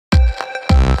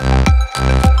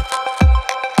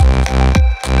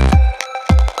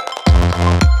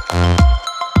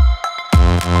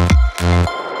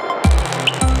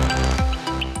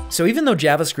So even though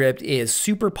JavaScript is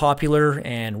super popular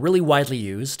and really widely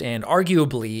used, and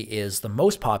arguably is the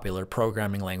most popular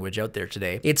programming language out there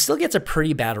today, it still gets a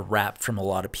pretty bad rap from a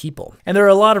lot of people. And there are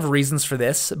a lot of reasons for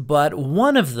this, but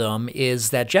one of them is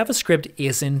that JavaScript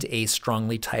isn't a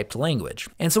strongly typed language.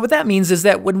 And so what that means is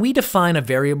that when we define a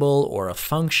variable or a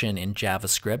function in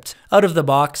JavaScript, out of the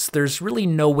box, there's really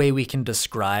no way we can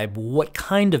describe what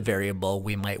kind of variable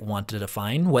we might want to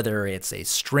define, whether it's a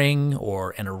string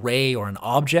or an array or an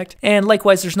object. And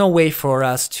likewise, there's no way for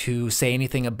us to say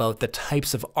anything about the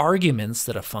types of arguments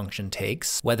that a function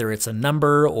takes, whether it's a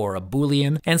number or a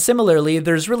Boolean. And similarly,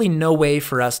 there's really no way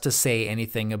for us to say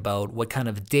anything about what kind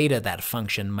of data that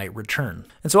function might return.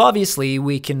 And so obviously,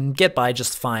 we can get by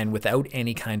just fine without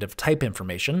any kind of type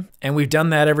information. And we've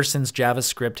done that ever since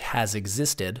JavaScript has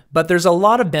existed. But there's a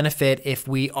lot of benefit if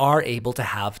we are able to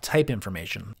have type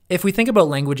information. If we think about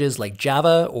languages like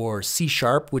Java or C#,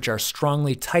 which are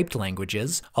strongly typed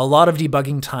languages, a lot of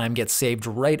debugging time gets saved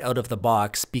right out of the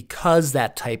box because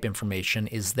that type information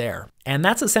is there. And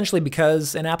that's essentially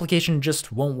because an application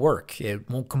just won't work. It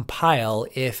won't compile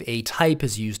if a type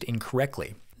is used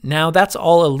incorrectly. Now that's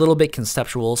all a little bit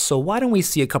conceptual, so why don't we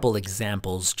see a couple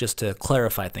examples just to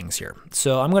clarify things here.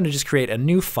 So I'm going to just create a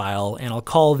new file and I'll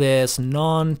call this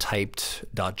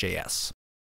nontyped.js.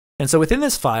 And so within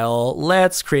this file,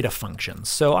 let's create a function.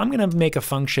 So I'm going to make a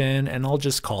function and I'll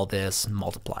just call this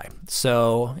multiply.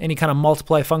 So any kind of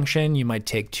multiply function, you might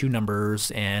take two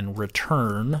numbers and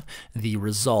return the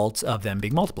result of them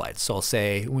being multiplied. So I'll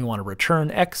say we want to return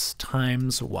x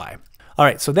times y. All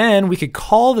right, so then we could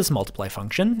call this multiply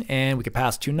function and we could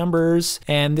pass two numbers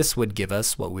and this would give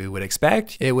us what we would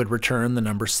expect. It would return the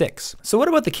number 6. So what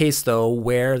about the case though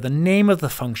where the name of the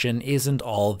function isn't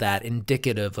all that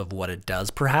indicative of what it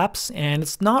does perhaps, and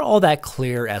it's not all that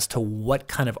clear as to what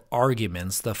kind of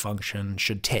arguments the function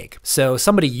should take. So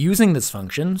somebody using this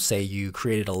function, say you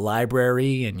created a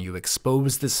library and you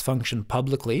expose this function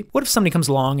publicly, what if somebody comes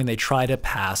along and they try to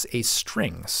pass a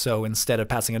string? So instead of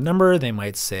passing a number, they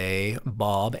might say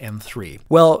Bob and 3.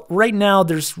 Well, right now,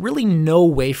 there's really no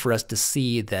way for us to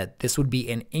see that this would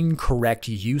be an incorrect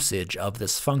usage of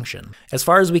this function. As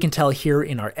far as we can tell here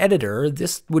in our editor,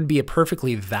 this would be a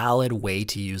perfectly valid way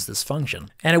to use this function.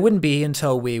 And it wouldn't be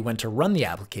until we went to run the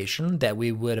application that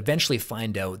we would eventually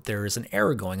find out there is an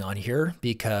error going on here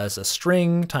because a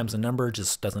string times a number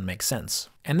just doesn't make sense.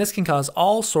 And this can cause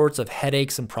all sorts of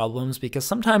headaches and problems because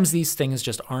sometimes these things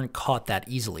just aren't caught that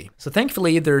easily. So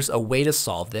thankfully, there's a way to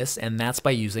solve this, and that's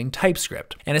by using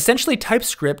TypeScript. And essentially,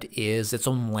 TypeScript is its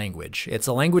own language. It's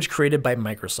a language created by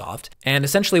Microsoft. And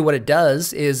essentially what it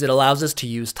does is it allows us to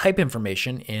use type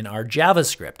information in our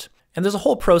JavaScript. And there's a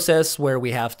whole process where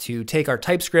we have to take our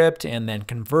TypeScript and then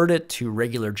convert it to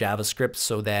regular JavaScript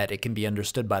so that it can be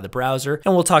understood by the browser.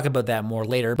 And we'll talk about that more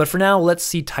later. But for now, let's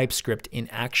see TypeScript in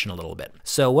action a little bit.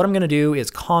 So what I'm going to do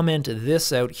is comment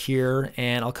this out here,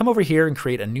 and I'll come over here and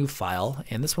create a new file.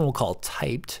 And this one we'll call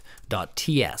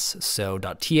typed.ts. So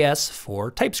 .ts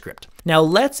for TypeScript. Now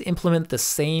let's implement the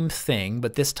same thing,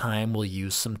 but this time we'll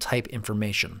use some type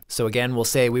information. So again, we'll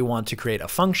say we want to create a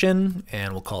function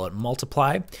and we'll call it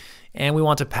multiply. And we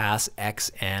want to pass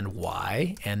x and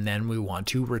y, and then we want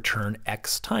to return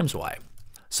x times y.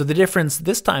 So the difference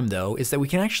this time though is that we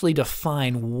can actually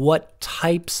define what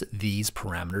types these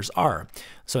parameters are.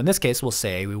 So in this case, we'll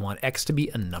say we want x to be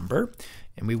a number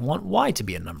and we want y to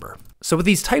be a number. So with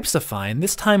these types defined,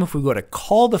 this time if we go to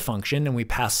call the function and we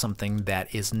pass something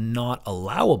that is not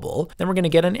allowable, then we're going to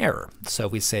get an error. So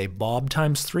if we say Bob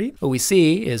times 3, what we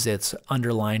see is it's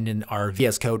underlined in our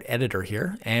VS Code editor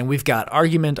here, and we've got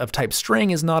argument of type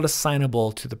string is not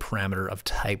assignable to the parameter of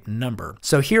type number.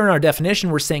 So here in our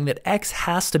definition, we're saying that x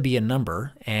has to be a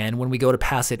number, and when we go to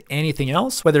pass it anything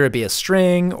else, whether it be a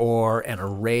string or an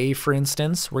array, for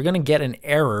instance, we're going to get an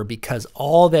error because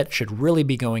all that should really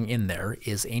be going in there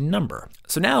is a number.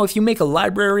 So now if you make a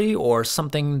library or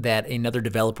something that another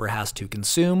developer has to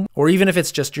consume, or even if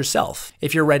it's just yourself,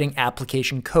 if you're writing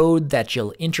application code that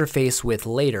you'll interface with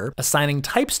later, assigning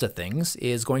types to things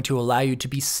is going to allow you to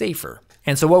be safer.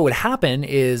 And so what would happen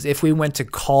is if we went to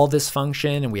call this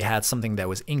function and we had something that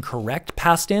was incorrect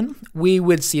passed in, we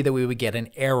would see that we would get an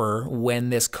error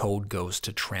when this code goes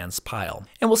to transpile.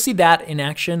 And we'll see that in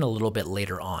action a little bit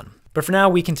later on. But for now,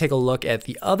 we can take a look at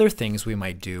the other things we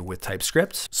might do with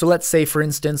TypeScript. So let's say, for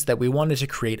instance, that we wanted to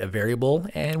create a variable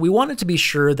and we wanted to be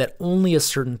sure that only a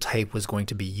certain type was going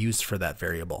to be used for that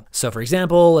variable. So for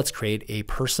example, let's create a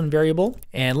person variable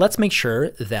and let's make sure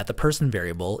that the person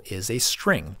variable is a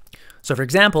string. So for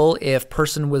example, if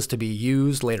person was to be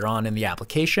used later on in the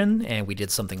application and we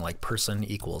did something like person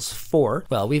equals 4,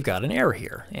 well, we've got an error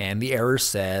here. And the error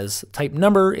says type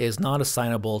number is not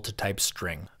assignable to type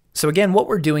string. So again, what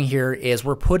we're doing here is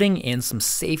we're putting in some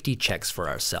safety checks for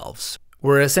ourselves.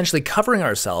 We're essentially covering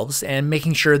ourselves and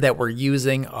making sure that we're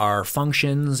using our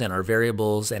functions and our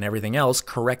variables and everything else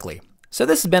correctly. So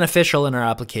this is beneficial in our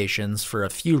applications for a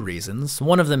few reasons,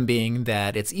 one of them being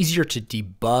that it's easier to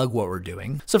debug what we're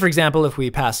doing. So for example, if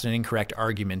we pass an incorrect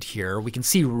argument here, we can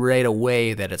see right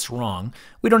away that it's wrong.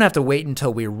 We don't have to wait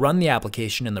until we run the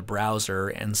application in the browser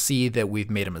and see that we've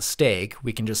made a mistake.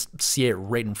 We can just see it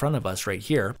right in front of us right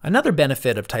here. Another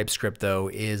benefit of TypeScript, though,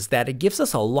 is that it gives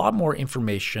us a lot more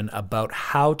information about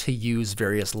how to use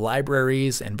various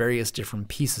libraries and various different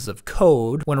pieces of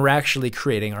code when we're actually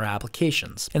creating our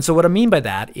applications. And so what I mean by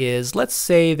that is, let's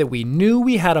say that we knew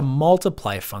we had a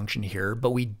multiply function here,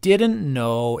 but we didn't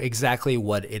know exactly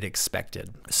what it expected.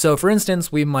 So for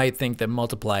instance, we might think that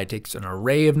multiply takes an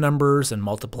array of numbers and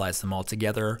multiplies them all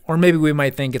together. Or maybe we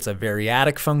might think it's a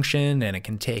variadic function and it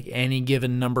can take any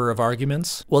given number of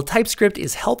arguments. Well, TypeScript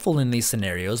is helpful in these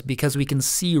scenarios because we can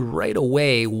see right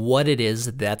away what it is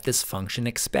that this function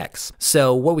expects.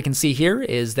 So what we can see here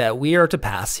is that we are to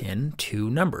pass in two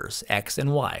numbers, x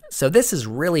and y. So this is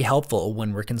really helpful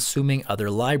when we're consuming other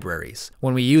libraries.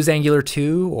 When we use Angular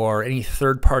 2 or any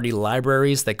third-party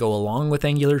libraries that go along with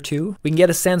Angular 2, we can get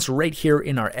a sense right here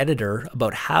in our editor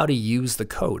about how to use the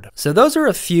code. So those are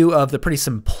a few of the pretty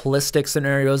simplistic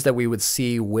scenarios that we would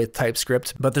see with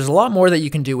TypeScript, but there's a lot more that you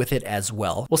can do with it as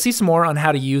well. We'll see some more on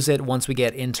how to use it once we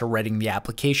get into writing the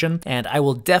application, and I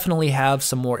will definitely have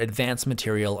some more advanced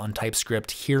material on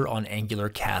TypeScript here on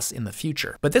AngularCast in the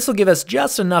future. But this will give us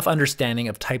just enough understanding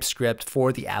of TypeScript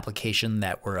for the application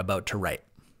that we're about to write.